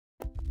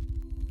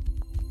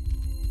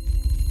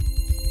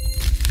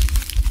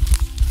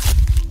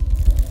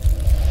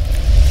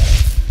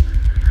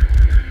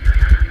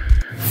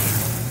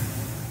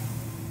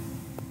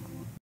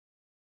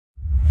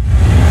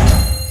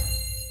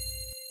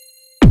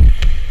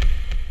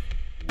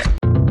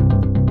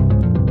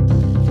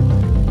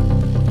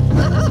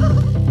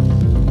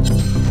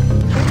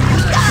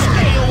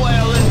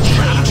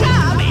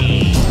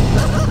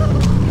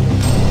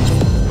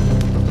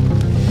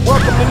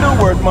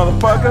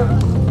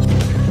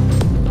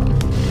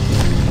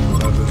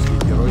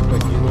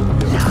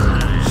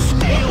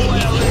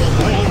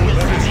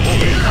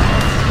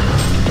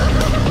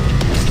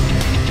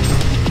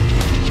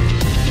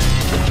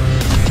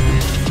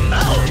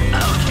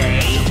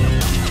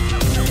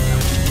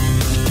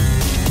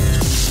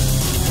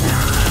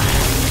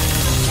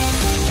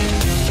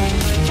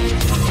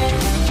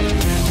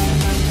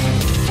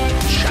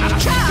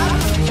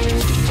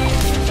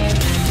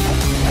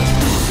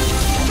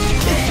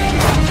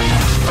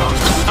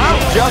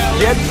just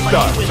getting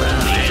started.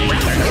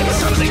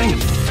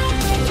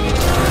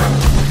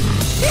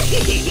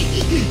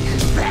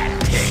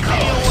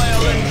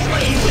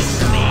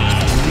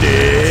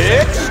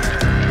 Next.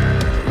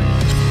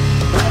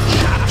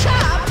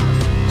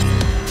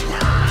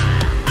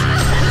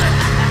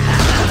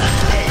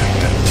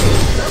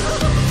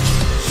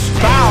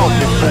 Bow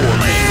before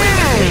me.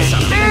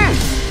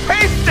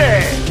 Tasty.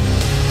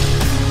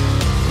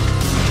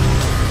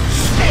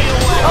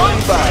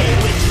 Somebody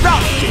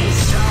stop this.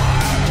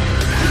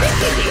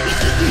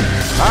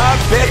 I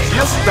bet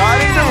you're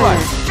starting to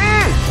like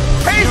it.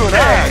 You and I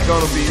are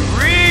gonna be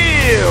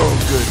real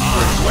good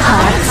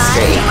friends.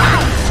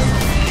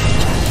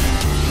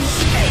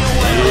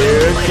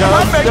 Here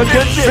comes the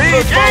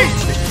defeat.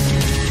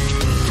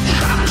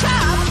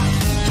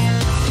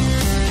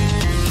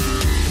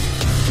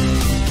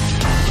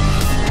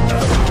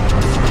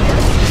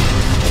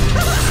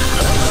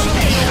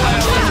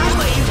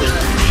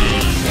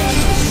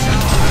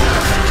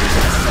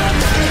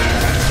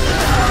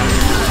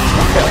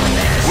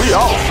 We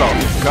all saw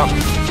this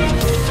coming.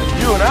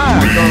 You and I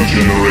are gonna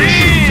be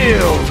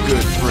real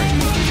good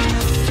friends.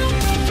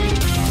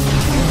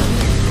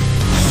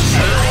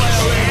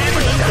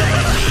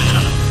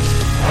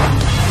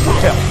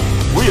 Yeah,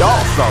 we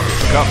all saw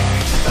this coming.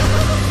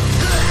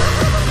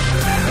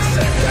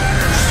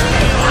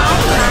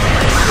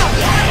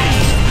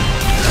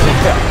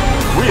 Yeah,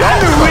 we all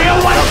saw this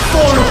coming.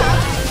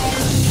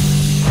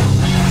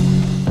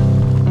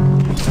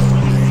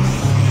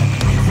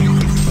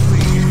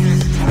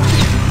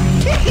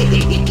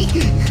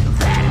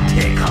 That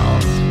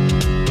tickles.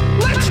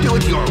 Let's do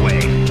it your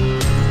way.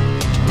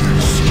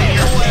 Stay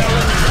away.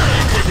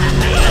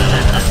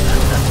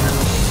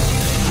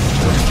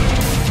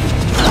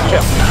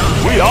 Yeah,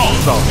 we all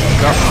saw this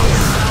coming.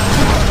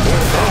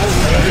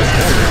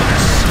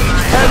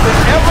 Has it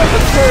ever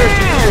occurred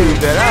to you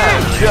that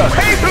I'm just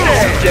too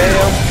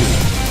damn good?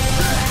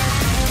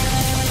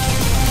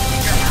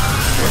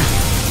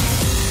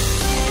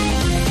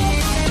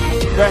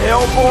 The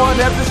Hellborn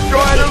have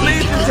destroyed the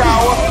Legion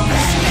Tower.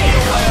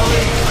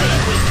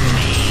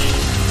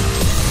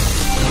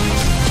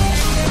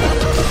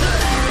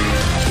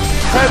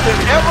 Has it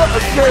ever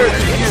occurred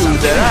to you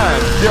that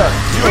I'm just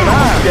too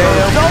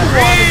damn no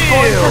one is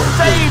going to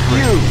save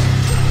you?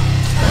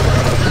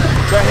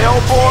 The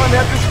Hellborn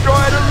have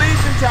destroyed the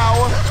Legion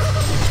Tower.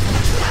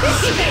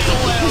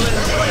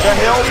 The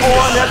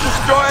Hellborn have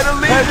destroyed the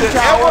Legion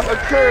Tower. Has it ever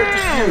occurred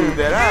to you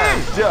that I'm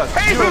just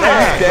too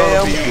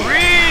damn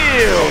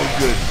real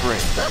good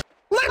friend?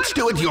 Let's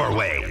do it your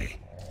way.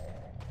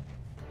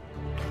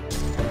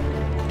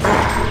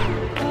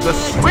 The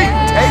sweet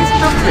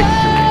taste of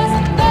victory.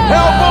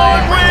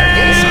 Hellborn wins!